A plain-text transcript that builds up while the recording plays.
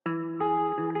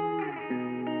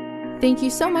Thank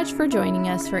you so much for joining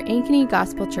us for Ankeny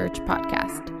Gospel Church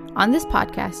podcast. On this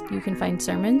podcast, you can find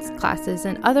sermons, classes,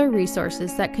 and other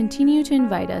resources that continue to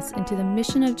invite us into the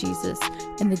mission of Jesus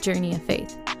and the journey of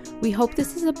faith. We hope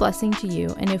this is a blessing to you,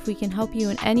 and if we can help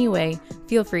you in any way,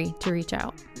 feel free to reach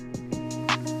out.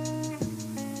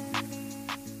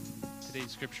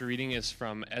 Today's scripture reading is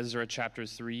from Ezra chapter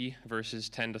 3, verses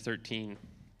 10 to 13.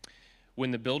 When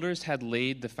the builders had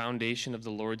laid the foundation of the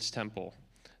Lord's temple,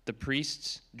 the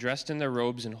priests, dressed in their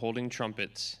robes and holding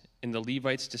trumpets, and the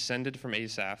Levites descended from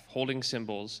Asaph, holding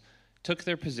cymbals, took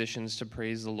their positions to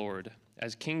praise the Lord,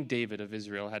 as King David of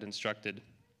Israel had instructed.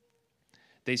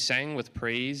 They sang with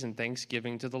praise and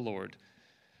thanksgiving to the Lord,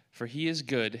 for he is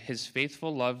good, his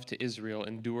faithful love to Israel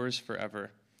endures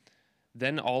forever.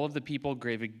 Then all of the people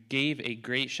gave a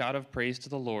great shout of praise to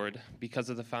the Lord, because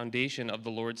of the foundation of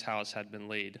the Lord's house had been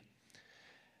laid.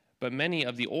 But many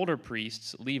of the older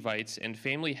priests, Levites, and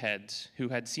family heads who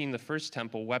had seen the first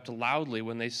temple wept loudly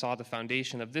when they saw the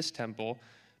foundation of this temple,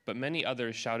 but many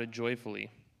others shouted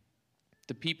joyfully.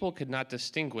 The people could not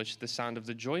distinguish the sound of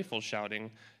the joyful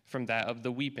shouting from that of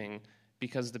the weeping,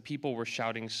 because the people were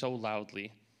shouting so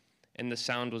loudly, and the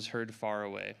sound was heard far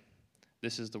away.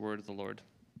 This is the word of the Lord.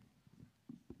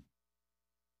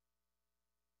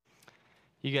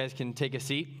 You guys can take a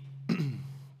seat.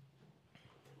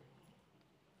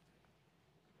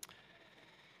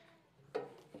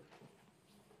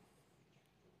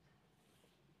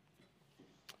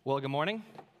 Well, good morning.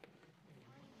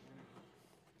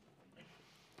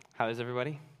 How is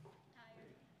everybody?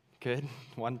 Tired. Good.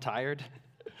 One tired.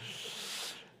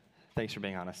 Thanks for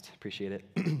being honest. Appreciate it.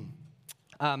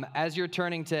 As you're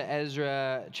turning to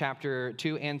Ezra chapter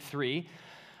 2 and 3,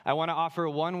 I want to offer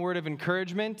one word of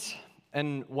encouragement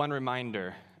and one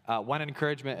reminder. One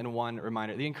encouragement and one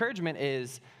reminder. The encouragement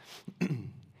is,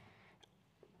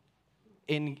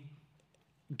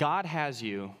 God has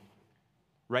you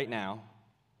right now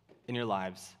in your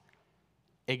lives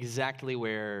exactly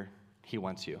where he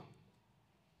wants you.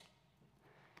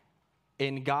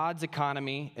 In God's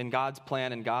economy, in God's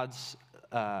plan, in God's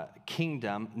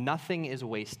kingdom, nothing is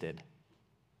wasted.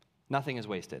 Nothing is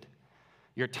wasted.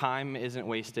 Your time isn't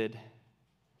wasted.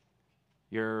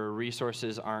 Your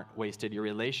resources aren't wasted. Your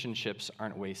relationships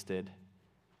aren't wasted.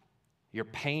 Your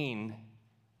pain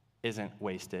isn't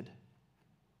wasted.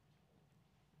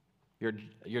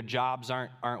 Your jobs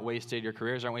aren't wasted. Your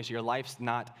careers aren't wasted. Your life's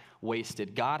not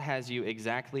wasted. God has you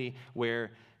exactly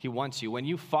where he wants you. When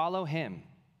you follow him,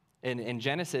 in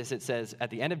Genesis, it says,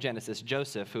 at the end of Genesis,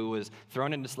 Joseph, who was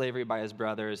thrown into slavery by his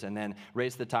brothers and then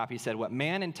raised to the top, he said, what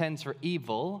man intends for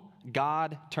evil,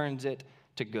 God turns it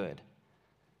to good.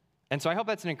 And so I hope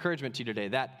that's an encouragement to you today,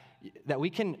 that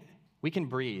we can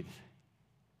breathe.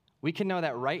 We can know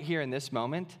that right here in this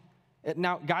moment.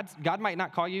 Now, God might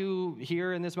not call you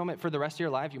here in this moment for the rest of your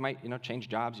life. You might, change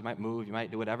jobs. You might move. You might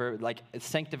do whatever. Like,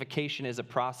 sanctification is a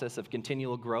process of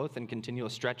continual growth and continual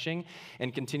stretching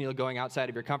and continual going outside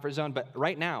of your comfort zone. But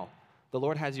right now, the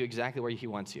Lord has you exactly where he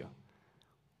wants you.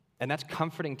 And that's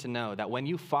comforting to know that when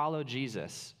you follow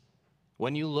Jesus,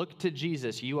 when you look to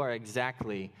Jesus, you are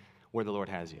exactly where the Lord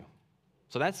has you.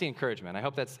 So that's the encouragement. I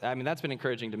hope that's been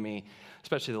encouraging to me,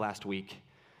 especially the last week.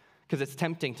 Because it's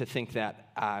tempting to think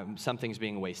that something's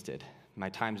being wasted. My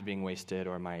time's being wasted,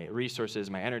 or my resources,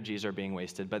 my energies are being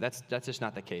wasted. But that's just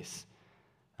not the case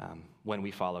when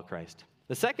we follow Christ.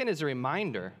 The second is a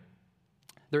reminder.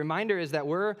 The reminder is that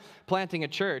we're planting a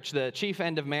church. The chief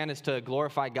end of man is to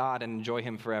glorify God and enjoy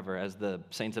him forever, as the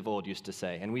saints of old used to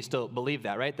say. And we still believe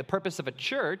that, right? The purpose of a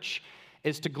church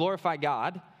is to glorify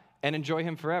God and enjoy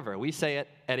him forever. We say it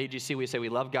at AGC, we say we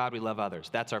love God, we love others.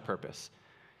 That's our purpose.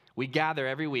 We gather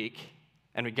every week,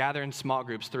 and we gather in small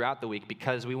groups throughout the week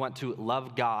because we want to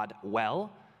love God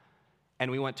well, and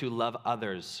we want to love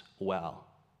others well.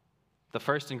 The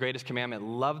first and greatest commandment,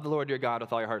 love the Lord your God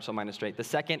with all your heart, soul, mind, and strength. The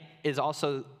second is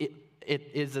also, it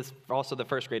is also the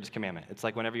first greatest commandment. It's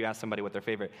like whenever you ask somebody what their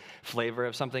favorite flavor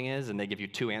of something is, and they give you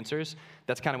two answers,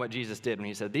 that's kind of what Jesus did when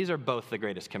he said, these are both the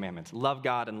greatest commandments, love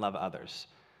God and love others.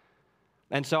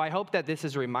 And so I hope that this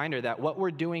is a reminder that what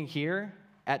we're doing here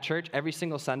at church every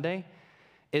single Sunday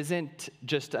isn't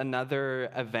just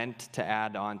another event to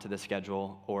add on to the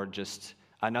schedule or just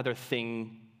another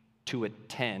thing to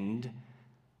attend.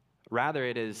 Rather,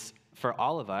 it is for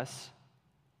all of us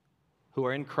who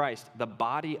are in Christ, the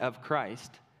body of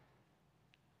Christ,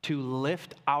 to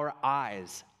lift our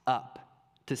eyes up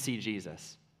to see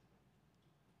Jesus,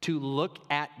 to look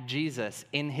at Jesus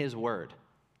in his word,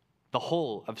 the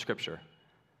whole of Scripture.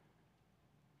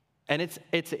 And it's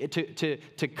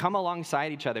to come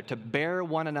alongside each other, to bear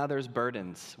one another's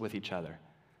burdens with each other.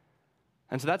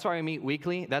 And so that's why we meet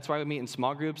weekly. That's why we meet in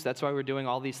small groups. That's why we're doing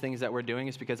all these things that we're doing,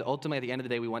 is because ultimately at the end of the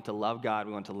day, we want to love God.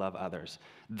 We want to love others.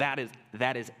 That is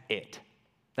it.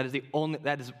 That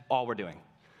is all we're doing.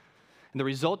 And the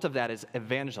result of that is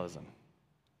evangelism.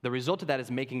 The result of that is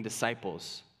making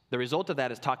disciples. The result of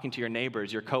that is talking to your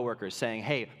neighbors, your coworkers, saying,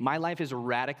 hey, my life is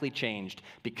radically changed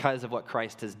because of what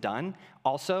Christ has done.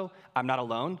 Also, I'm not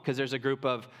alone, because there's a group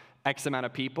of X amount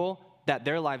of people that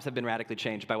their lives have been radically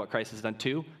changed by what Christ has done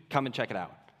too. Come and check it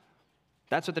out.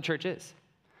 That's what the church is.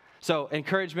 So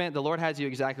encouragement, the Lord has you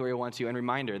exactly where he wants you. And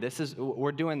reminder,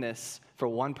 we're doing this for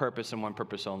one purpose and one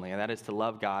purpose only, and that is to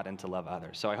love God and to love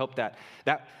others. So I hope that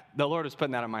the Lord was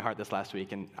putting that on my heart this last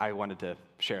week, and I wanted to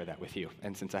share that with you.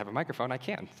 And since I have a microphone, I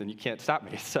can, and you can't stop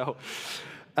me. So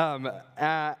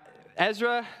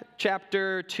Ezra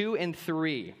chapter 2 and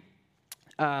 3.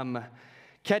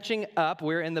 Catching up,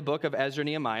 we're in the book of Ezra and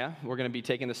Nehemiah. We're going to be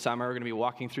taking the summer. We're going to be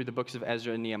walking through the books of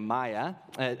Ezra and Nehemiah.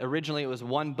 Originally, it was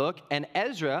one book, and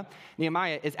Ezra,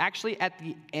 Nehemiah, is actually at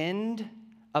the end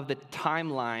of the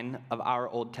timeline of our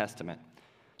Old Testament.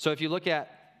 So if you look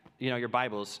at, your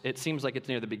Bibles, it seems like it's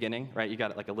near the beginning, right? You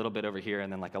got like a little bit over here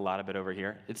and then like a lot of it over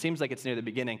here. It seems like it's near the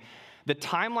beginning. The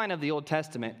timeline of the Old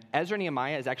Testament, Ezra and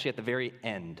Nehemiah, is actually at the very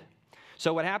end.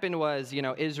 So what happened was,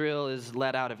 Israel is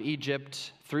led out of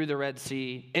Egypt, through the Red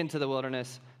Sea, into the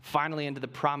wilderness, finally into the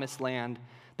promised land.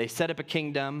 They set up a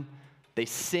kingdom. They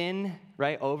sin,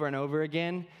 right, over and over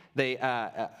again. They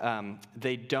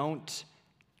don't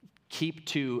keep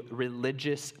to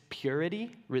religious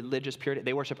purity.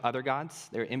 They worship other gods.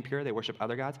 They're impure. They worship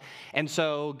other gods. And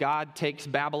so God takes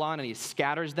Babylon and he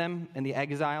scatters them in the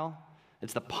exile.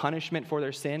 It's the punishment for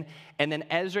their sin. And then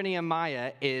Ezra and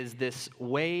Nehemiah is this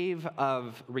wave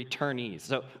of returnees.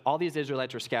 So all these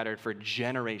Israelites were scattered for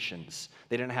generations.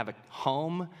 They didn't have a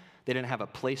home. They didn't have a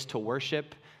place to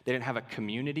worship. They didn't have a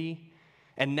community.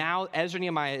 And now Ezra and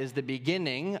Nehemiah is the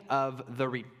beginning of the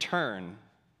return.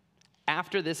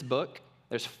 After this book,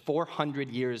 there's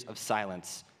 400 years of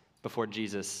silence before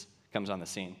Jesus comes on the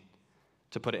scene.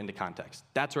 To put it into context,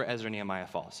 that's where Ezra and Nehemiah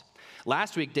falls.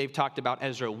 Last week, Dave talked about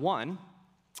Ezra 1,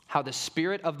 how the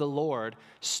Spirit of the Lord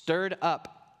stirred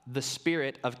up the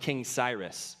spirit of King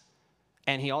Cyrus.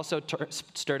 And he also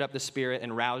stirred up the spirit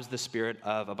and roused the spirit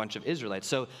of a bunch of Israelites.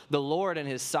 So the Lord, in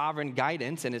his sovereign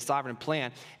guidance and his sovereign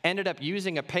plan, ended up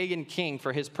using a pagan king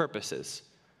for his purposes.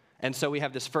 And so we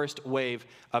have this first wave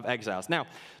of exiles. Now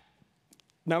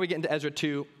we get into Ezra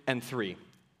 2 and 3.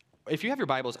 If you have your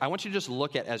Bibles, I want you to just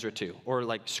look at Ezra 2, or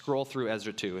like scroll through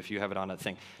Ezra 2 if you have it on a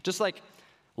thing. Just like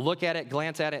look at it,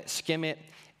 glance at it, skim it.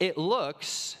 It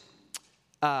looks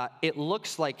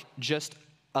like just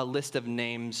a list of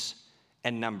names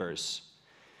and numbers.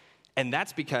 And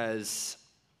that's because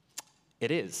it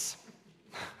is.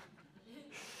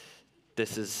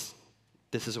 This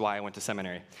is why I went to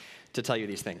seminary, to tell you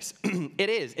these things. It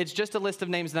is. It's just a list of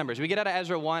names and numbers. We get out of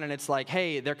Ezra 1, and it's like,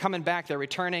 hey, they're coming back, they're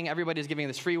returning, everybody's giving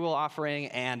this free will offering,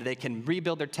 and they can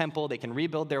rebuild their temple, they can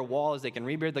rebuild their walls, they can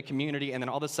rebuild the community, and then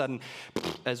all of a sudden,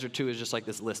 Ezra 2 is just like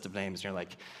this list of names, and you're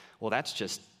like, well, that's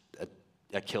just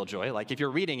a killjoy. Like, if you're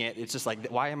reading it, it's just like,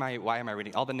 why am I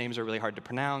reading? All the names are really hard to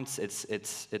pronounce,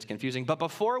 it's confusing. But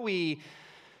before we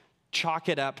chalk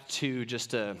it up to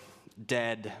just a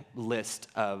dead list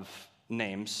of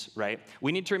names, right?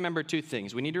 We need to remember two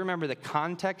things. We need to remember the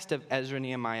context of Ezra and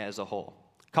Nehemiah as a whole.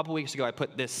 A couple weeks ago, I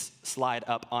put this slide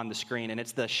up on the screen, and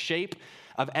it's the shape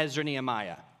of Ezra and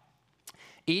Nehemiah.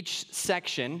 Each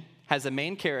section has a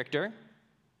main character,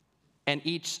 and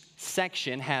each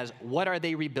section has what are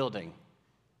they rebuilding,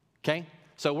 okay?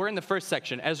 So we're in the first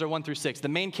section, Ezra 1 through 6. The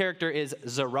main character is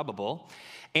Zerubbabel,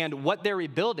 and what they're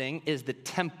rebuilding is the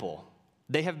temple.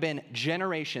 They have been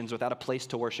generations without a place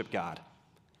to worship God.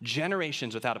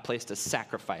 Generations without a place to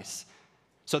sacrifice.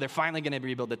 So they're finally going to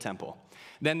rebuild the temple.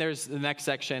 Then there's the next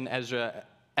section,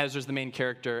 Ezra's the main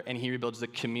character, and he rebuilds the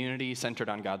community centered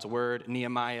on God's word.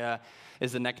 Nehemiah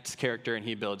is the next character, and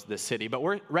he builds the city. But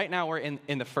right now we're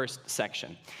in the first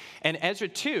section. And Ezra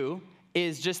 2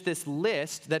 is just this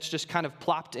list that's just kind of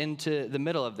plopped into the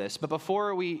middle of this. But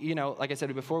before we, like I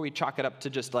said, before we chalk it up to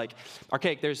just like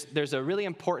archaic, there's a really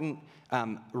important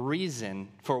reason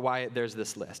for why there's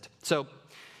this list. So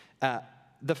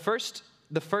the first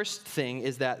thing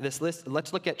is that this list,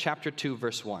 let's look at chapter 2,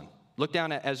 verse 1. Look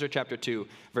down at Ezra chapter 2,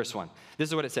 verse 1. This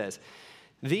is what it says.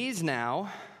 These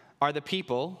now are the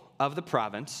people of the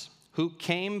province who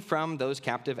came from those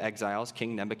captive exiles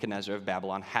King Nebuchadnezzar of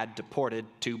Babylon had deported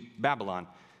to Babylon.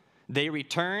 They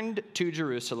returned to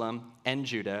Jerusalem and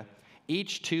Judah,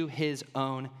 each to his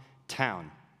own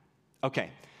town. Okay,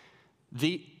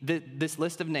 this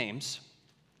list of names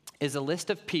is a list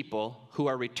of people who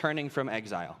are returning from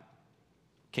exile.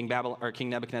 King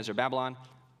Nebuchadnezzar of Babylon,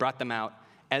 brought them out.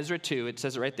 Ezra 2, it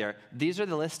says it right there. These are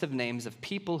the list of names of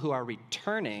people who are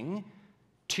returning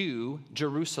to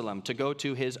Jerusalem to go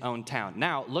to his own town.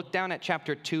 Now, look down at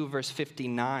chapter 2, verse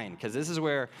 59, because this is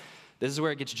where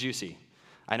it gets juicy.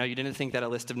 I know you didn't think that a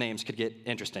list of names could get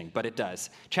interesting, but it does.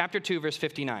 Chapter 2, verse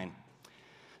 59.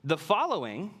 The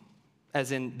following,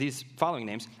 as in these following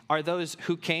names, are those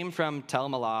who came from Tel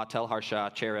Melah, Tel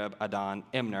Harsha, Cherub, Adon,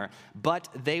 Imner, but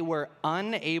they were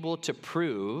unable to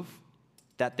prove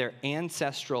that their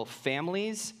ancestral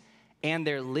families and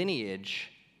their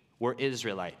lineage were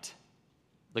Israelite.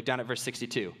 Look down at verse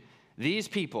 62. These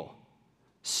people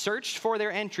searched for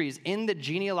their entries in the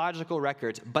genealogical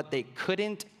records, but they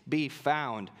couldn't be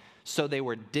found, so they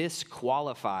were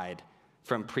disqualified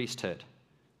from priesthood.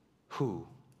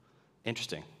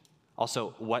 Interesting.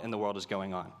 Also, what in the world is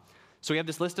going on? So we have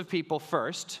this list of people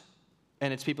first,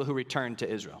 and it's people who returned to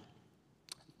Israel.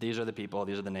 These are the people,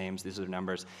 these are the names, these are the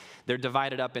numbers. They're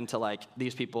divided up into like,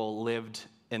 these people lived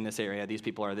in this area, these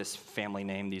people are this family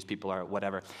name, these people are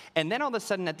whatever. And then all of a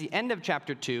sudden at the end of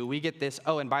chapter 2, we get this,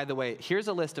 and by the way, here's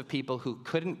a list of people who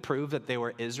couldn't prove that they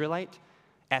were Israelite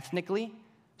ethnically,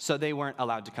 so they weren't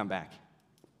allowed to come back.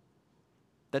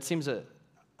 That seems a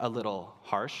little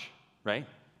harsh, right?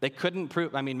 They couldn't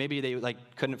prove, maybe they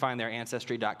couldn't find their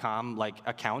Ancestry.com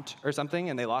account or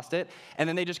something and they lost it. And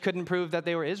then they just couldn't prove that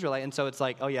they were Israelite. And so it's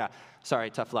like, oh yeah,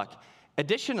 sorry, tough luck.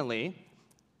 Additionally,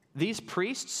 these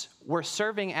priests were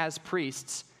serving as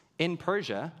priests in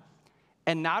Persia.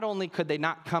 And not only could they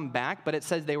not come back, but it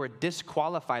says they were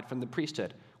disqualified from the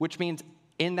priesthood, which means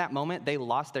in that moment, they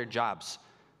lost their jobs.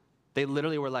 They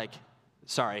literally were like,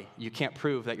 sorry, you can't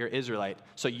prove that you're Israelite,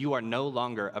 so you are no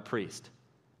longer a priest.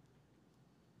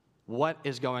 What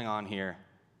is going on here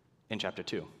in chapter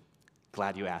 2?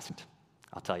 Glad you asked.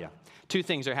 I'll tell you. Two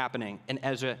things are happening in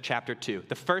Ezra chapter 2.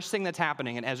 The first thing that's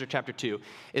happening in Ezra chapter 2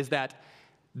 is that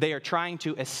they are trying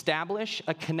to establish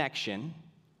a connection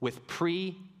with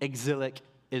pre-exilic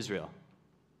Israel.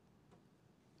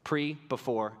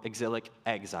 Before exilic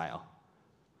exile.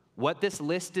 What this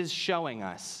list is showing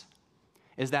us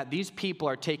is that these people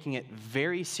are taking it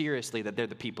very seriously that they're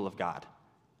the people of God.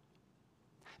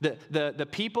 The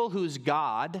people whose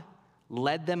God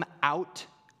led them out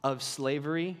of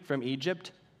slavery from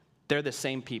Egypt, they're the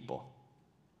same people.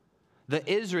 The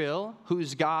Israel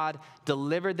whose God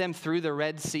delivered them through the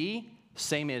Red Sea,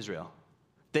 same Israel.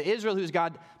 The Israel whose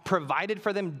God provided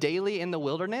for them daily in the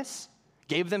wilderness,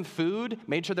 gave them food,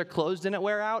 made sure their clothes didn't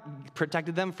wear out,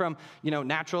 protected them from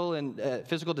natural and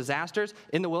physical disasters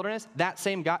in the wilderness, that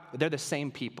same God, they're the same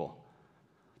people.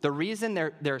 The reason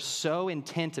they're so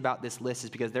intent about this list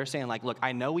is because they're saying, look,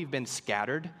 I know we've been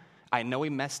scattered. I know we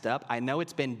messed up. I know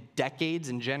it's been decades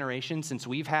and generations since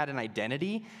we've had an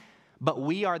identity, but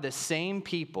we are the same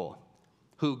people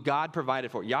who God provided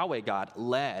for, Yahweh God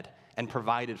led and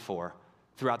provided for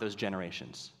throughout those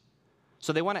generations.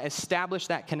 So they want to establish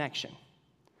that connection.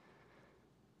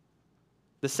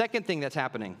 The second thing that's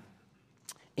happening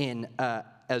in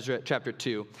Ezra chapter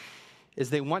 2 is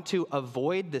they want to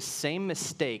avoid the same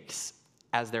mistakes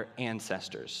as their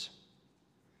ancestors.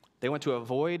 They want to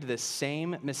avoid the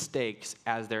same mistakes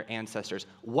as their ancestors.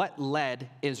 What led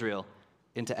Israel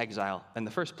into exile in the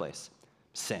first place?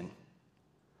 Sin.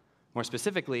 More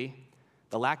specifically,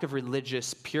 the lack of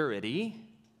religious purity.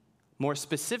 More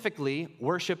specifically,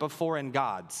 worship of foreign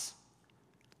gods.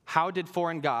 How did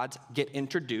foreign gods get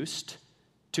introduced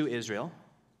to Israel?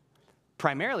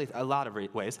 Primarily, a lot of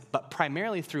ways, but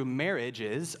primarily through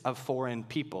marriages of foreign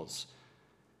peoples.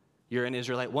 You're an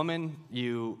Israelite woman,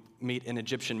 you meet an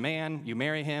Egyptian man, you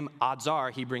marry him, odds are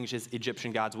he brings his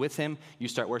Egyptian gods with him, you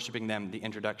start worshiping them, the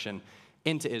introduction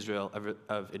into Israel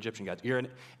of Egyptian gods. You're an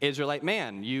Israelite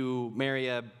man, you marry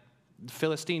a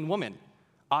Philistine woman,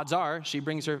 odds are she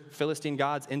brings her Philistine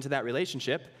gods into that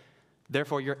relationship,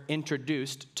 therefore you're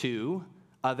introduced to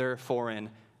other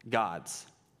foreign gods.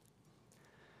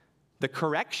 The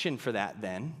correction for that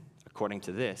then, according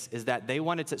to this, is that they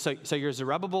wanted to, so you're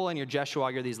Zerubbabel and you're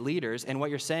Jeshua, you're these leaders, and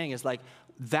what you're saying is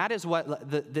that is what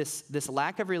this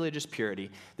lack of religious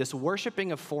purity, this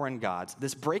worshiping of foreign gods,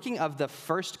 this breaking of the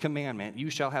first commandment,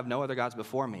 you shall have no other gods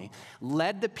before me,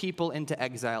 led the people into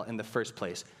exile in the first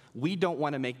place. We don't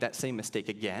want to make that same mistake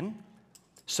again.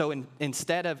 So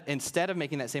instead of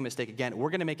making that same mistake again,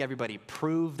 we're going to make everybody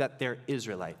prove that they're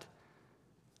Israelite.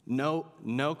 No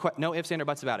ifs, ands, or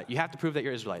buts about it. You have to prove that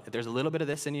you're Israelite. If there's a little bit of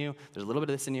this in you, there's a little bit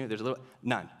of this in you,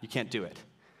 none. You can't do it.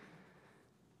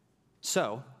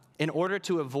 So, in order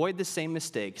to avoid the same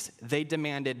mistakes, they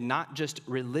demanded not just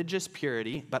religious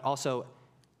purity, but also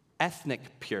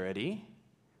ethnic purity,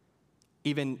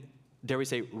 even, dare we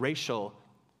say, racial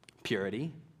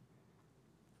purity.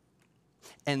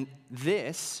 And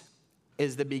this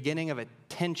is the beginning of a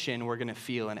tension we're going to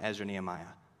feel in Ezra and Nehemiah.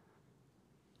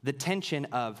 The tension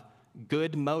of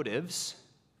good motives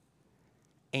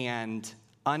and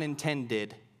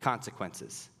unintended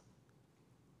consequences.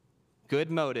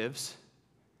 Good motives,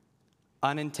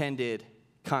 unintended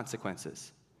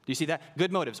consequences. Do you see that?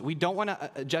 Good motives. We don't want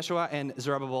to, Joshua and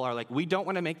Zerubbabel are like, we don't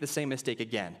want to make the same mistake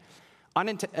again.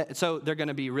 So they're going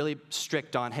to be really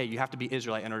strict on, hey, you have to be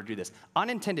Israelite in order to do this.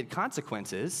 Unintended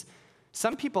consequences,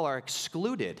 some people are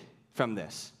excluded from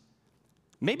this.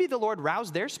 Maybe the Lord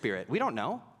roused their spirit. We don't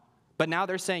know. But now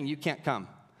they're saying you can't come.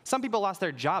 Some people lost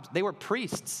their jobs. They were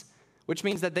priests, which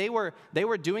means that they were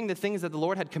doing the things that the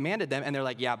Lord had commanded them, and they're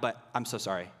like, yeah, but I'm so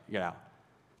sorry. Get out.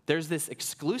 There's this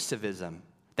exclusivism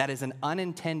that is an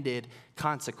unintended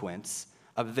consequence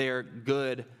of their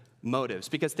good motives.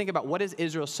 Because think about, what is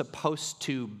Israel supposed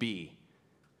to be?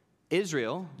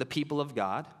 Israel, the people of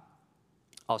God,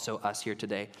 also us here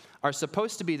today, are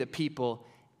supposed to be the people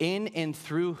in and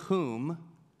through whom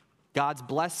God's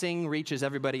blessing reaches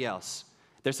everybody else.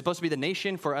 They're supposed to be the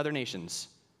nation for other nations.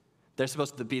 They're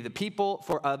supposed to be the people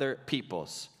for other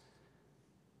peoples.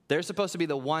 They're supposed to be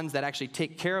the ones that actually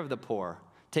take care of the poor,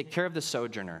 take care of the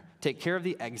sojourner, take care of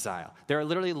the exile. There are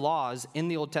literally laws in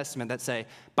the Old Testament that say,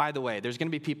 by the way, there's going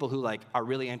to be people who are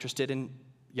really interested in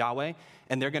Yahweh,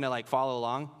 and they're going to follow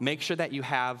along. Make sure that you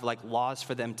have laws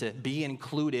for them to be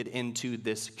included into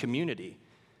this community.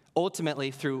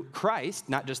 Ultimately, through Christ,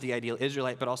 not just the ideal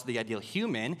Israelite, but also the ideal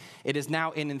human, it is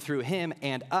now in and through him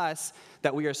and us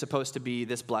that we are supposed to be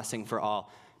this blessing for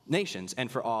all nations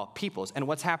and for all peoples. And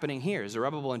what's happening here is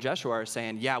Zerubbabel and Joshua are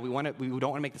saying, yeah, we don't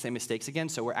want to make the same mistakes again,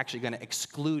 so we're actually going to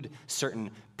exclude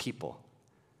certain people.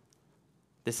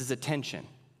 This is a tension.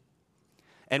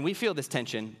 And we feel this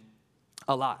tension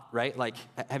a lot, right?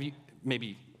 Have you,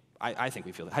 maybe, I think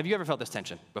we feel it. Have you ever felt this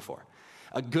tension before?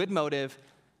 A good motive,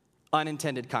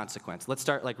 unintended consequence. Let's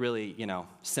start really,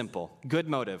 simple. Good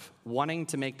motive, wanting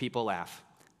to make people laugh,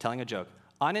 telling a joke.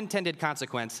 Unintended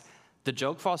consequence, the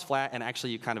joke falls flat and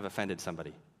actually you kind of offended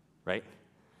somebody, right?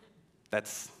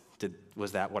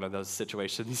 Was that one of those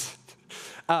situations?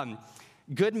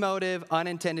 Good motive,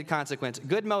 unintended consequence.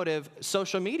 Good motive,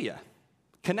 social media,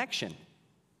 connection,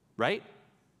 right?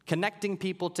 Connecting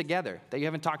people together that you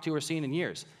haven't talked to or seen in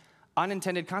years.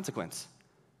 Unintended consequence.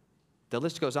 The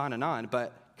list goes on,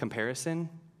 but comparison,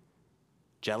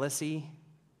 jealousy,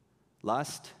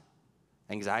 lust,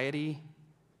 anxiety,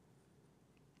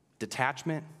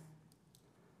 detachment.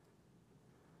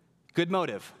 Good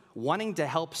motive, wanting to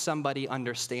help somebody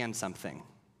understand something.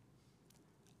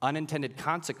 Unintended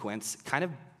consequence, kind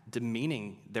of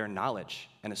demeaning their knowledge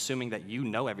and assuming that you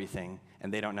know everything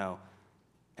and they don't know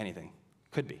anything.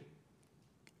 Could be.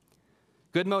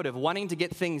 Good motive, wanting to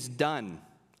get things done.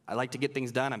 I like to get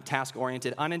things done. I'm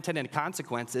task-oriented. Unintended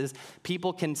consequences,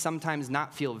 people can sometimes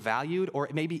not feel valued or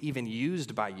maybe even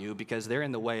used by you because they're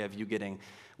in the way of you getting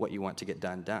what you want to get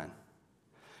done.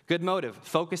 Good motive,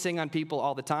 focusing on people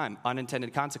all the time.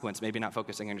 Unintended consequence, maybe not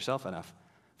focusing on yourself enough.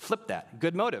 Flip that.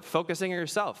 Good motive, focusing on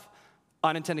yourself.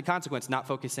 Unintended consequence, not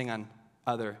focusing on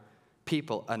other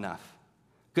people enough.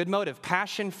 Good motive,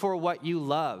 passion for what you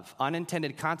love.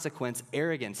 Unintended consequence,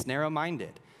 arrogance,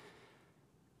 narrow-minded.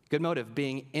 Good motive,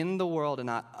 being in the world and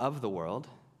not of the world.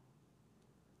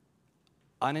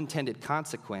 Unintended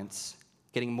consequence,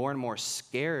 getting more and more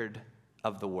scared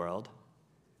of the world,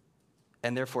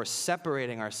 and therefore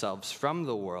separating ourselves from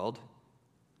the world,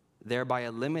 thereby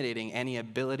eliminating any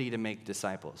ability to make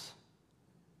disciples.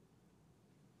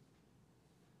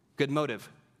 Good motive,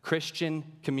 Christian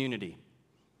community.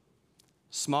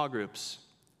 Small groups,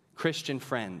 Christian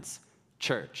friends,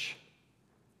 church.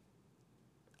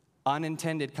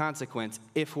 Unintended consequence,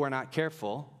 if we're not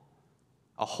careful,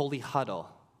 a holy huddle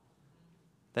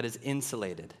that is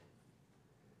insulated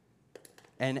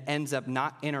and ends up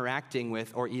not interacting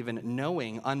with or even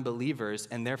knowing unbelievers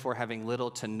and therefore having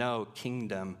little to no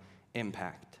kingdom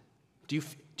impact. Do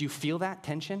you feel that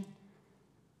tension?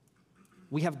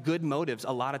 We have good motives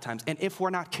a lot of times, and if we're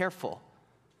not careful,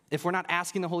 if we're not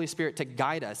asking the Holy Spirit to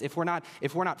guide us, if we're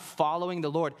not following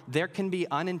the Lord, there can be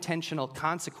unintentional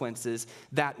consequences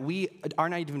that we are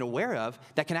not even aware of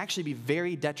that can actually be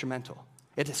very detrimental.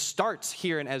 It starts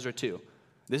here in Ezra 2.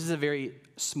 This is a very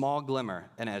small glimmer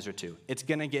in Ezra 2. It's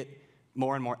going to get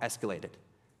more and more escalated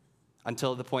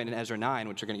until the point in Ezra 9,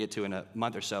 which we're going to get to in a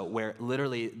month or so, where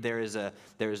literally there is a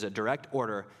direct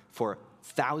order for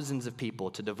thousands of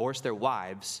people to divorce their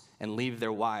wives and leave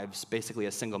their wives basically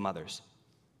as single mothers.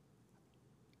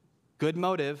 Good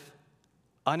motive,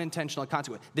 Unintentional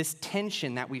consequence. This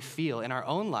tension that we feel in our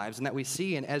own lives and that we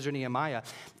see in Ezra and Nehemiah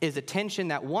is a tension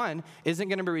that, one, isn't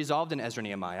going to be resolved in Ezra and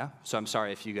Nehemiah. So I'm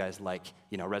sorry if you guys like,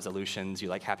 resolutions, you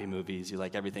like happy movies, you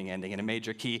like everything ending in a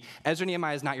major key. Ezra and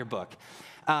Nehemiah is not your book.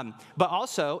 But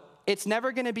also, it's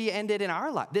never going to be ended in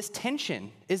our life. This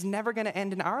tension is never going to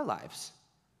end in our lives.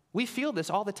 We feel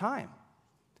this all the time.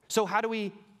 So how do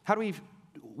we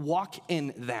walk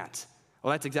in that?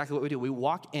 Well, that's exactly what we do. We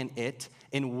walk in it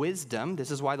in wisdom.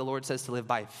 This is why the Lord says to live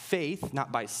by faith,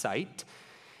 not by sight.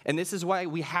 And this is why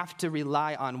we have to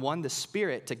rely on, one, the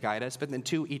Spirit to guide us, but then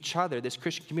two, each other, this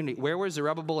Christian community. Where were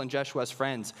Zerubbabel and Joshua's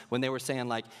friends when they were saying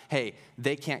like, hey,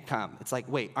 they can't come? It's like,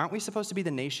 wait, aren't we supposed to be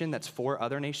the nation that's for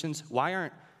other nations? Why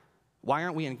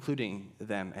aren't we including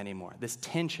them anymore? This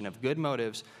tension of good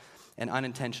motives and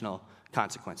unintentional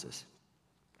consequences.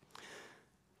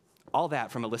 All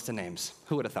that from a list of names.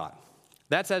 Who would have thought?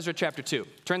 That's Ezra chapter 2.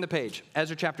 Turn the page.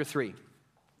 Ezra chapter 3.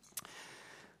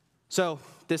 So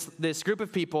this group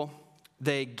of people,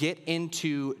 they get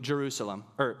into Jerusalem,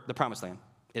 or the Promised Land,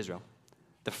 Israel.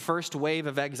 The first wave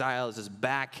of exiles is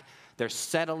back. They're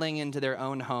settling into their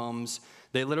own homes.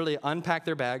 They literally unpack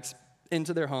their bags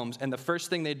into their homes, and the first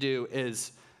thing they do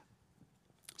is,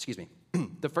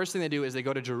 they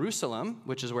go to Jerusalem,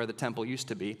 which is where the temple used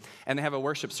to be, and they have a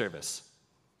worship service.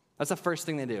 That's the first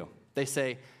thing they do. They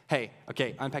say, hey,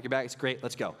 okay, unpack your bags, great,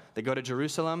 let's go. They go to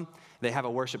Jerusalem, they have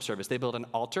a worship service. They build an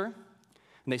altar,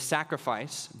 and they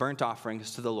sacrifice burnt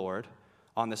offerings to the Lord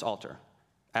on this altar,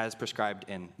 as prescribed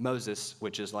in Moses,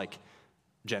 which is like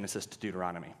Genesis to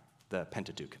Deuteronomy, the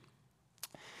Pentateuch.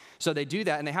 So they do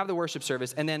that, and they have the worship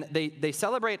service, and then they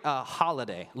celebrate a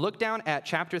holiday. Look down at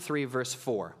chapter 3, verse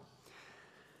 4.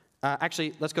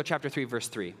 Let's go chapter 3, verse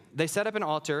 3. They set up an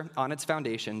altar on its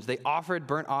foundations. They offered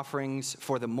burnt offerings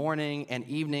for the morning and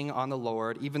evening on the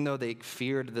Lord, even though they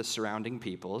feared the surrounding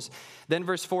peoples. Then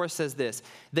verse 4 says this,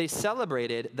 they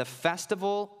celebrated the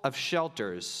festival of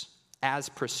shelters as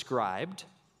prescribed,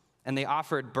 and they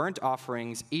offered burnt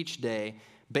offerings each day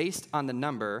based on the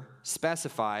number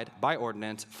specified by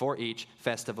ordinance for each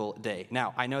festival day.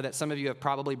 Now, I know that some of you have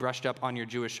probably brushed up on your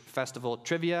Jewish festival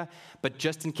trivia, but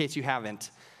just in case you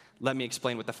haven't, let me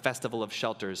explain what the Festival of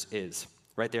Shelters is,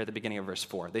 right there at the beginning of verse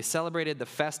 4. They celebrated the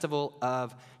Festival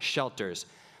of Shelters.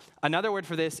 Another word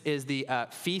for this is the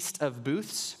Feast of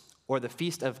Booths, or the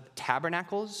Feast of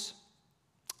Tabernacles.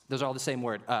 Those are all the same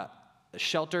word.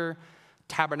 Shelter,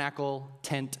 tabernacle,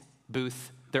 tent,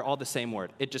 booth, they're all the same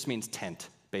word. It just means tent,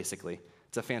 basically.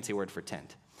 It's a fancy word for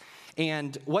tent.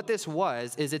 And what this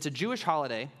is it's a Jewish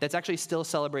holiday that's actually still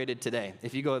celebrated today.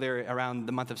 If you go there around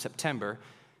the month of September,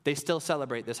 they still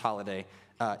celebrate this holiday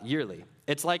yearly.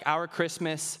 It's like our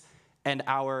Christmas and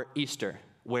our Easter,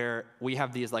 where we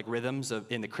have these like rhythms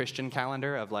in the Christian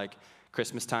calendar of like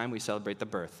Christmas time, we celebrate the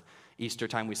birth. Easter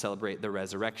time, we celebrate the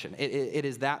resurrection. It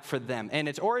is that for them. And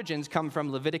its origins come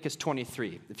from Leviticus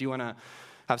 23. If you want to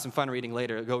have some fun reading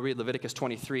later, go read Leviticus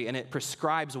 23, and it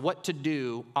prescribes what to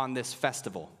do on this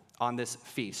festival, on this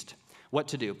feast. What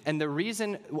to do. And the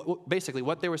reason, basically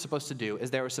what they were supposed to do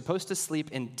is they were supposed to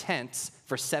sleep in tents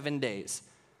for 7 days.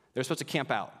 They were supposed to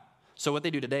camp out. So what they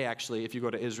do today, actually, if you go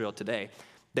to Israel today,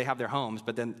 they have their homes,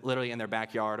 but then literally in their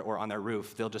backyard or on their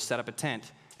roof, they'll just set up a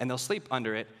tent and they'll sleep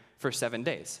under it for 7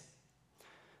 days.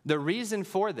 The reason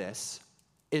for this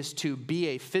is to be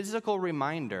a physical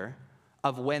reminder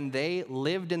of when they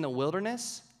lived in the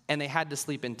wilderness and they had to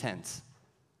sleep in tents.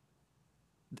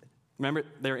 Remember,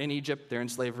 they're in Egypt, they're in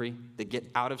slavery, they get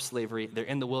out of slavery, they're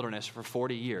in the wilderness for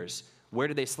 40 years. Where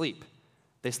did they sleep?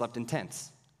 They slept in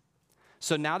tents.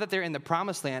 So now that they're in the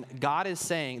Promised Land, God is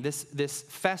saying, this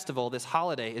festival, this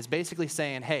holiday, is basically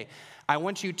saying, hey, I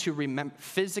want you to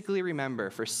physically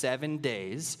remember for 7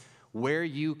 days where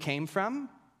you came from,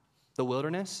 the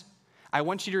wilderness. I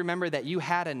want you to remember that you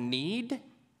had a need.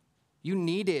 You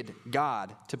needed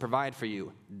God to provide for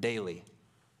you daily.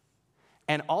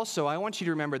 And also, I want you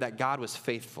to remember that God was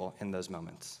faithful in those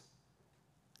moments.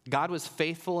 God was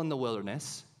faithful in the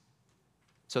wilderness.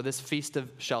 So this Feast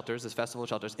of Shelters, this Festival of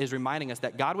Shelters, is reminding us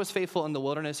that God was faithful in the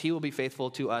wilderness. He will be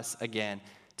faithful to us again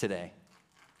today.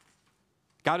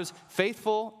 God is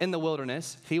faithful in the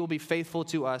wilderness. He will be faithful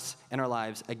to us in our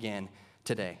lives again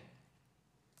today.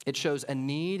 It shows a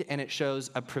need and it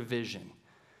shows a provision.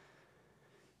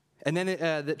 And then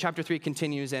the chapter 3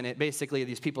 continues, and it basically,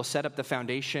 these people set up the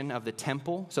foundation of the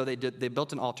temple. So they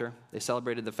built an altar. They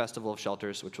celebrated the Festival of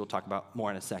Shelters, which we'll talk about more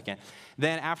in a second.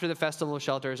 Then after the Festival of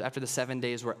Shelters, after the 7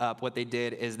 days were up, what they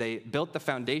did is they built the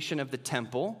foundation of the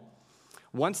temple.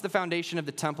 Once the foundation of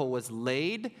the temple was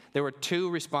laid, there were 2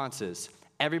 responses.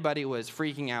 Everybody was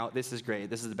freaking out. This is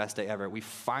great. This is the best day ever. We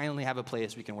finally have a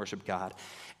place we can worship God.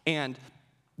 And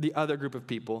the other group of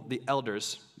people, the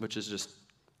elders, which is just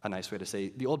a nice way to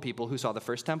say the old people who saw the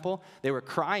first temple, they were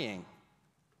crying.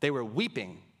 They were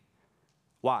weeping.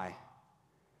 Why?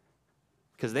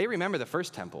 Because they remember the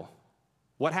first temple.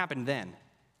 What happened then?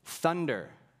 Thunder,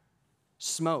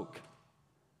 smoke.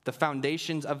 The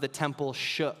foundations of the temple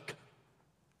shook.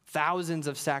 Thousands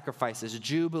of sacrifices,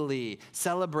 jubilee,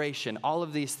 celebration, all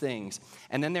of these things.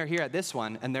 And then they're here at this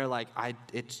one, and they're like,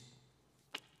 it's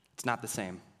not the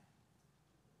same.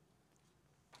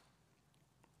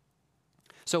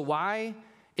 So why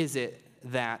is it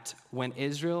that when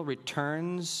Israel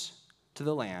returns to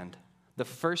the land, the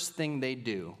first thing they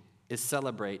do is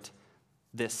celebrate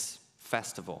this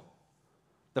festival?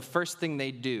 The first thing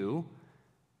they do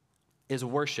is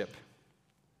worship.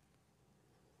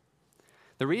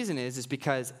 The reason is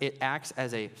because it acts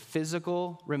as a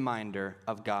physical reminder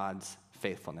of God's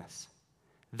faithfulness.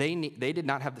 They did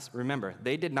not have this, remember,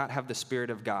 they did not have the Spirit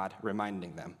of God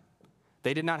reminding them.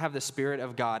 They did not have the Spirit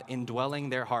of God indwelling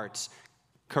their hearts,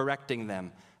 correcting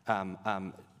them,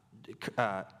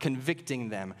 convicting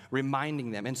them, reminding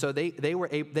them. And so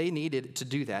they needed to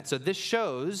do that. So this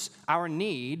shows our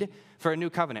need for a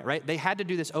new covenant, right? They had to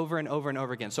do this over and over and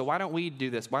over again. So why don't we do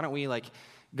this? Why don't we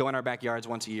go in our backyards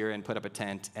once a year and put up a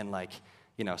tent and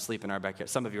sleep in our backyard?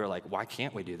 Some of you are like, why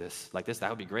can't we do this? Like this, that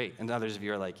would be great. And others of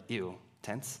you are like, ew,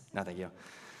 tents? No, thank you.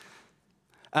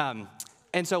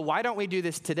 And so why don't we do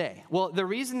this today? Well, the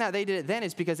reason that they did it then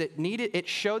is because it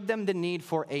showed them the need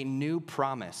for a new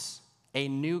promise, a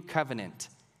new covenant,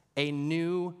 a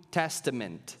new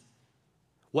testament.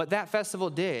 What that festival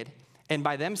did, and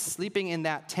by them sleeping in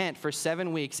that tent for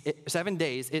 7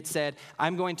 days, it said,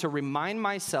 I'm going to remind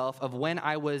myself of when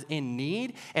I was in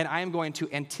need, and I am going to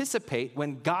anticipate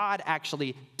when God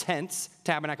actually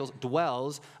tabernacles,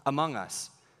 dwells among us.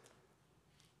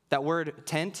 That word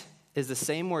tent is the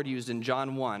same word used in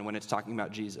John 1 when it's talking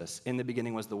about Jesus. In the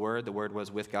beginning was the Word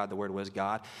was with God, the Word was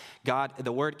God.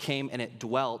 The Word came and it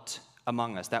dwelt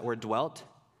among us. That word dwelt,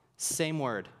 same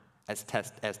word as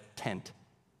tent,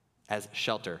 as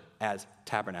shelter, as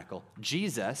tabernacle.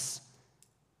 Jesus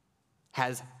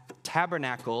has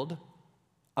tabernacled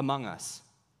among us.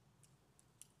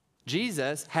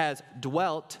 Jesus has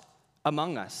dwelt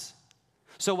among us.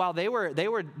 So while they were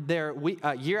there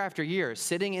year after year,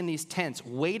 sitting in these tents,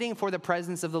 waiting for the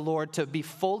presence of the Lord to be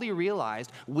fully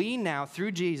realized, we now,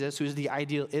 through Jesus, who's the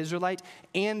ideal Israelite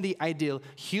and the ideal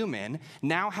human,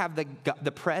 now have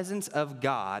the presence of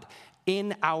God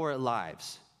in our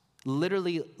lives,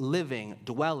 literally living,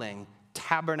 dwelling,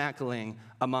 tabernacling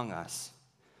among us.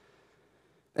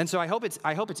 And so I hope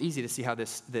it's easy to see how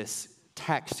this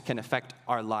text can affect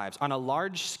our lives. On a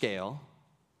large scale,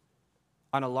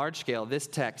 this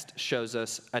text shows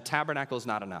us a tabernacle is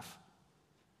not enough.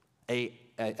 A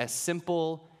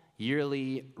simple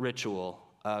yearly ritual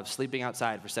of sleeping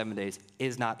outside for 7 days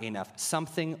is not enough.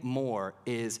 Something more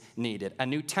is needed. A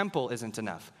new temple isn't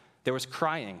enough. There was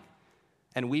crying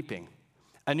and weeping.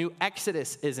 A new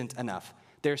exodus isn't enough.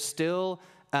 There's still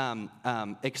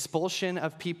expulsion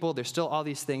of people. There's still all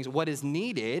these things. What is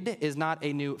needed is not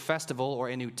a new festival or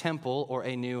a new temple or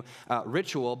a new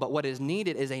ritual, but what is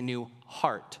needed is a new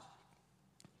heart,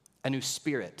 a new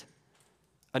spirit,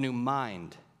 a new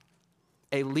mind,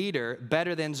 a leader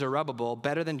better than Zerubbabel,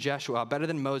 better than Jeshua, better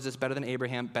than Moses, better than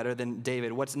Abraham, better than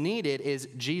David. What's needed is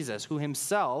Jesus, who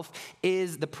himself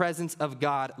is the presence of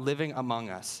God living among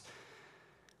us,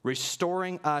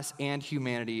 restoring us and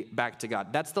humanity back to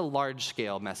God. That's the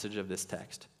large-scale message of this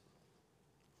text.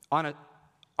 On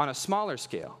a smaller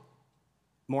scale,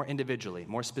 more individually,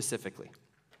 more specifically,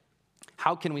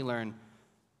 how can we learn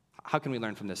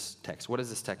from this text? What does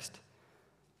this text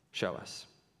show us?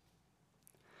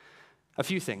 A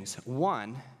few things.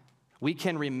 One, we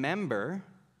can remember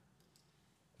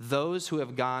those who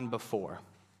have gone before.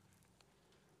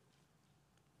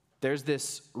 There's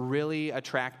this really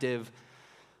attractive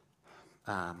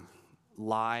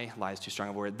lie is too strong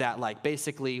a word, that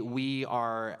basically we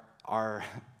are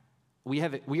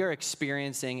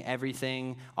experiencing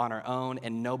everything on our own,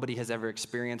 and nobody has ever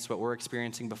experienced what we're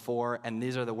experiencing before, and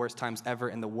these are the worst times ever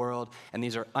in the world, and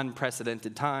these are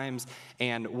unprecedented times,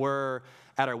 and we're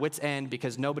at our wits' end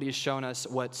because nobody has shown us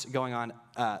what's going on.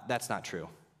 That's not true.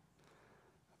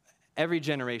 Every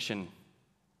generations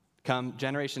come,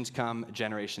 generations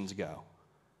go.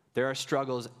 There are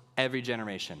struggles every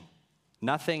generation.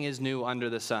 Nothing is new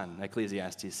under the sun,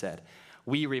 Ecclesiastes said.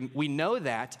 We know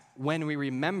that when we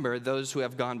remember those who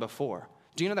have gone before.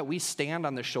 Do you know that we stand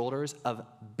on the shoulders of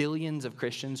billions of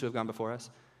Christians who have gone before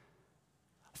us?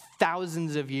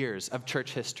 Thousands of years of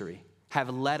church history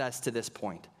have led us to this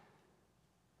point.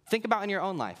 Think about in your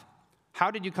own life.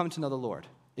 How did you come to know the Lord,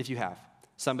 if you have?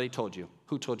 Somebody told you.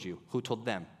 Who told you? Who told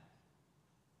them?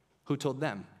 Who told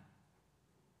them?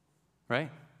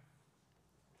 Right?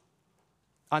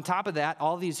 On top of that,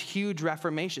 all these huge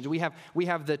reformations. We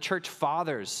have the church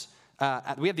fathers.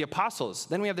 We have the apostles.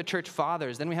 Then we have the church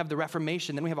fathers. Then we have the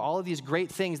Reformation. Then we have all of these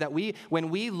great things that when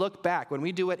we look back, when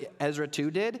we do what Ezra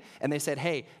 2 did, and they said,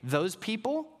 hey, those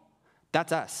people,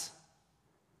 that's us.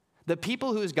 The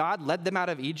people whose God led them out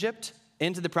of Egypt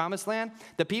into the promised land,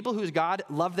 the people whose God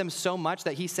loved them so much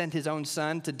that he sent his own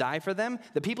son to die for them,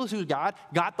 the people whose God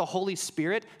got the Holy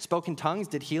Spirit, spoke in tongues,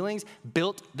 did healings,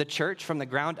 built the church from the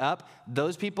ground up,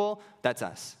 those people, that's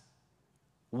us.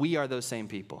 We are those same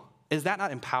people. Is that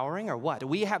not empowering or what?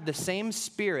 We have the same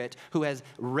Spirit who has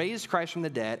raised Christ from the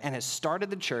dead and has started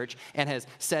the church and has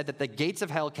said that the gates of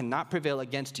hell cannot prevail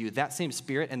against you. That same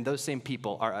Spirit and those same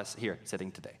people are us here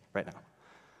sitting today, right now.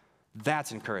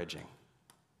 That's encouraging.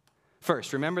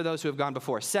 First, remember those who have gone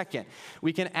before. Second,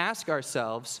 we can ask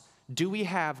ourselves, do we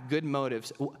have good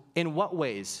motives? In what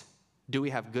ways do we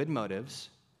have good motives,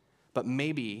 but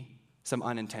maybe some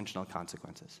unintentional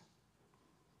consequences?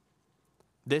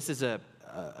 This is a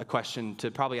question to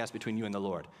probably ask between you and the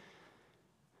Lord.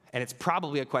 And it's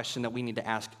probably a question that we need to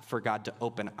ask for God to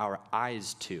open our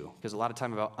eyes to. Because a lot of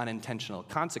time about unintentional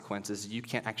consequences, you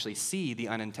can't actually see the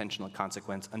unintentional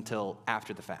consequence until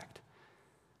after the fact.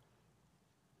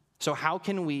 So how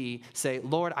can we say,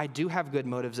 Lord, I do have good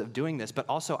motives of doing this, but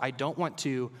also I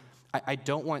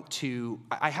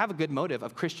have a good motive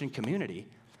of Christian community,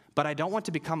 but I don't want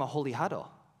to become a holy huddle.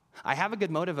 I have a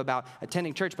good motive about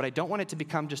attending church, but I don't want it to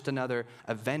become just another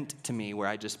event to me where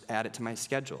I just add it to my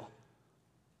schedule.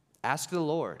 Ask the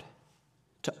Lord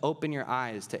to open your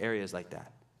eyes to areas like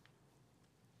that.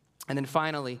 And then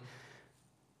finally,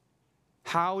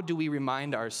 how do we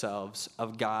remind ourselves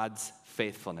of God's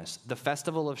faithfulness? The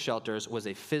Festival of Shelters was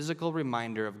a physical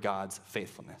reminder of God's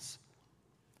faithfulness.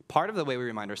 Part of the way we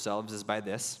remind ourselves is by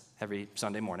this, every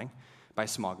Sunday morning, by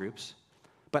small groups.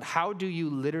 But how do you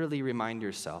literally remind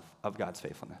yourself of God's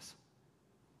faithfulness?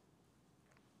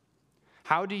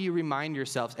 How do you remind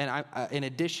yourselves, and in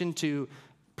addition to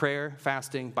prayer,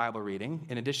 fasting, Bible reading,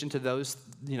 in addition to those,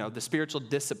 the spiritual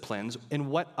disciplines, in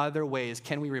what other ways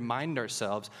can we remind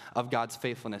ourselves of God's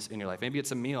faithfulness in your life? Maybe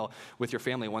it's a meal with your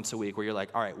family once a week where you're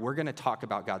like, all right, we're going to talk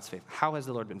about God's faith. How has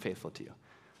the Lord been faithful to you?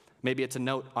 Maybe it's a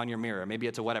note on your mirror. Maybe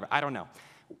it's a whatever. I don't know.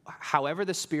 However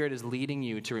the Spirit is leading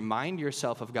you to remind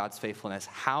yourself of God's faithfulness,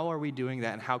 how are we doing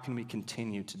that and how can we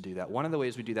continue to do that? One of the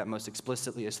ways we do that most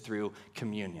explicitly is through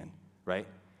communion, right?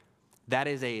 That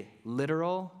is a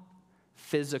literal,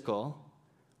 physical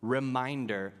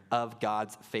reminder of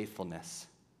God's faithfulness.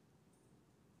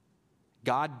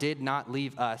 God did not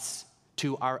leave us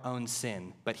to our own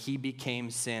sin, but he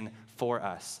became sin for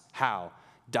us. How?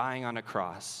 Dying on a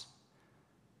cross.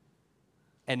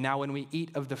 And now when we eat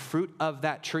of the fruit of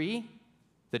that tree,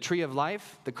 the tree of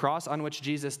life, the cross on which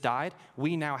Jesus died,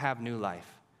 we now have new life.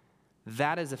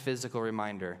 That is a physical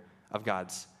reminder of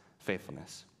God's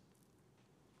faithfulness.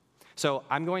 So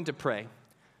I'm going to pray.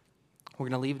 We're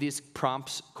going to leave these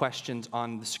prompts, questions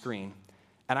on the screen.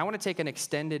 And I want to take an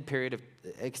extended period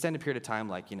of time,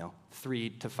 like, 3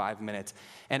 to 5 minutes.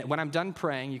 And when I'm done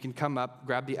praying, you can come up,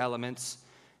 grab the elements,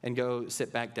 and go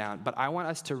sit back down. But I want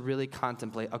us to really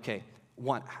contemplate, okay,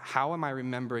 one, how am I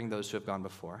remembering those who have gone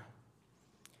before?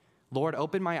 Lord,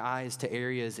 open my eyes to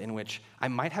areas in which I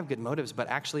might have good motives, but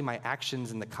actually my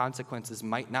actions and the consequences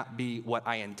might not be what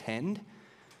I intend.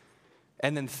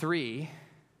 And then 3,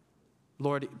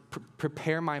 Lord,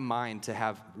 prepare my mind to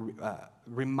have,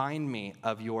 remind me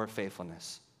of your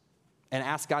faithfulness. And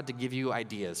ask God to give you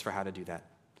ideas for how to do that.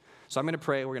 So I'm going to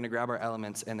pray, we're going to grab our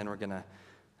elements, and then we're going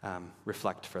to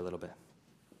reflect for a little bit.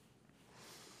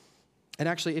 And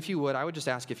actually, if you would, I would just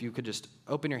ask if you could just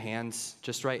open your hands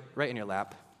just right in your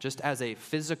lap, just as a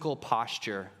physical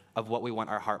posture of what we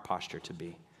want our heart posture to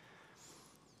be.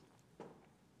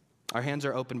 Our hands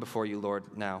are open before you,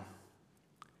 Lord, now.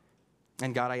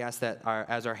 And God, I ask that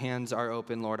as our hands are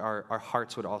open, Lord, our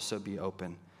hearts would also be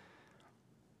open.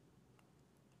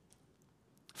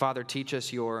 Father, teach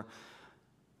us your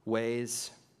ways.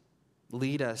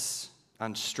 Lead us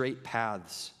on straight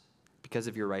paths because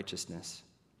of your righteousness.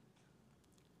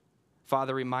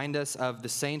 Father, remind us of the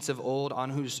saints of old on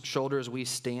whose shoulders we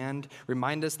stand.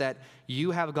 Remind us that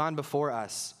you have gone before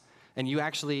us. And you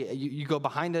actually, you go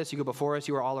behind us, you go before us,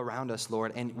 you are all around us,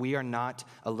 Lord. And we are not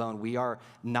alone. We are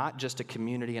not just a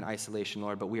community in isolation,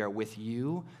 Lord, but we are with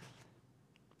you.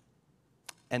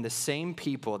 And the same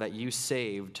people that you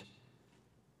saved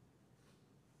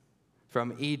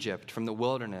from Egypt, from the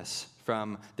wilderness,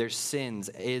 from their sins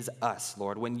is us,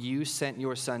 Lord. When you sent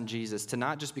your son Jesus to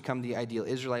not just become the ideal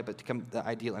Israelite, but to become the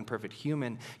ideal and perfect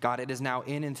human, God, it is now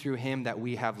in and through him that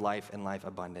we have life and life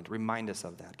abundant. Remind us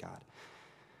of that, God.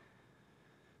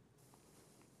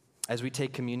 As we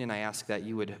take communion, I ask that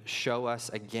you would show us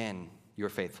again your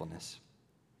faithfulness.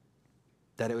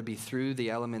 That it would be through the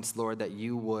elements, Lord, that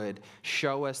you would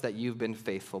show us that you've been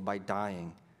faithful by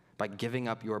dying, by giving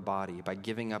up your body, by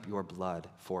giving up your blood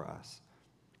for us.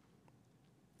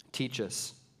 Teach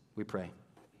us, we pray,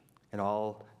 in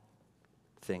all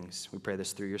things. We pray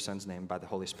this through your Son's name, by the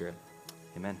Holy Spirit.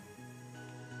 Amen.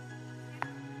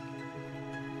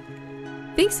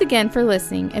 Thanks again for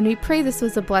listening, and we pray this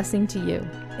was a blessing to you.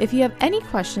 If you have any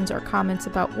questions or comments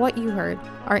about what you heard,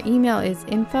 our email is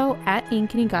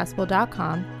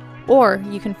info@ankenygospel.com, or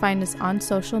you can find us on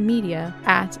social media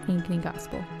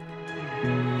 @AnkenyGospel.